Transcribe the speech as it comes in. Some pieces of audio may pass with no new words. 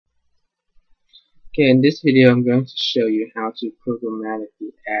Okay, in this video I'm going to show you how to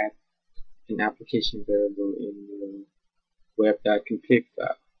programmatically add an application variable in your web.config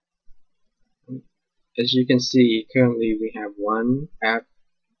file. As you can see, currently we have one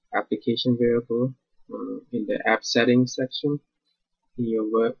application variable in the app settings section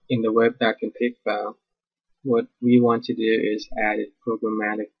in the web.config file. What we want to do is add it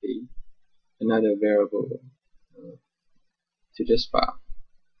programmatically another variable to this file.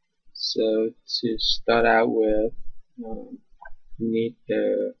 So to start out with, we need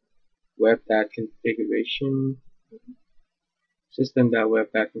the web.configuration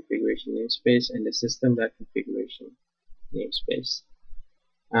system.web.configuration namespace and the system.configuration namespace.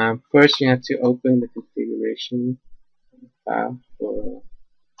 First, you have to open the configuration file for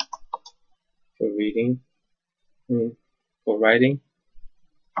reading, for writing.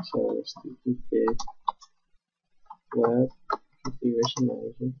 So let's do config web configuration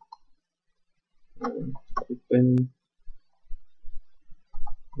manager. Open.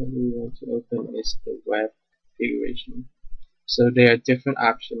 What we want to open is the web configuration. So there are different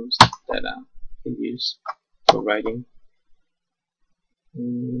options that I can use for writing.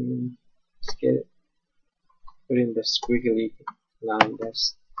 Let's get it. Put in the squiggly line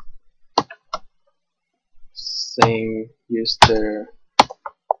that's saying use the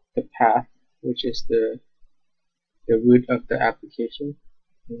path, which is the root of the application.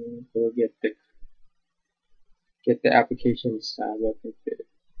 We'll get the application's web config.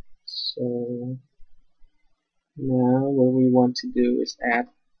 So now what we want to do is add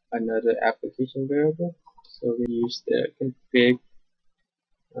another application variable. So we use the config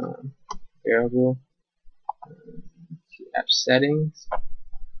variable to appSettings,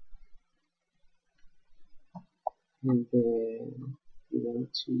 and then we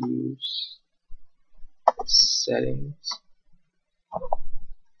want to use settings,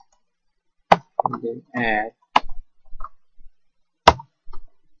 and then add.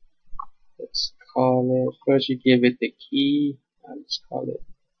 Let's call it, first you give it the key, let's call it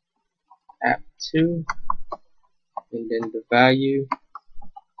app2, and then the value,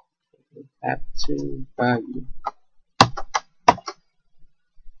 app2 value.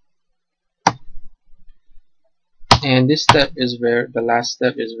 And this step is the last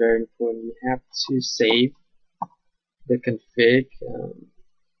step is very important. You have to save the config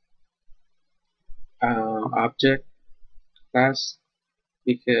object class,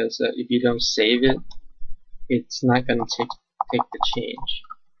 because if you don't save it, it's not going to take the change.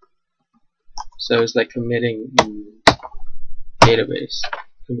 So it's like committing in database.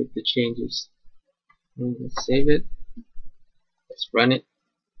 Commit the changes. And let's save it. Let's run it.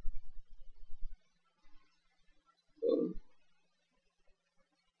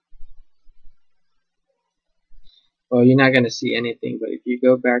 Well, you're not going to see anything, but if you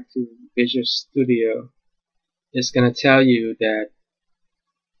go back to Visual Studio, it's going to tell you that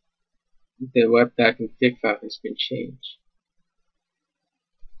the web.config file has been changed.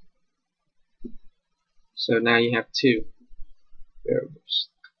 So now you have two variables.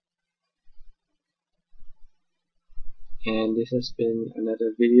 And this has been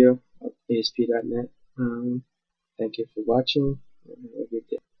another video of ASP.NET. Thank you for watching. Have a good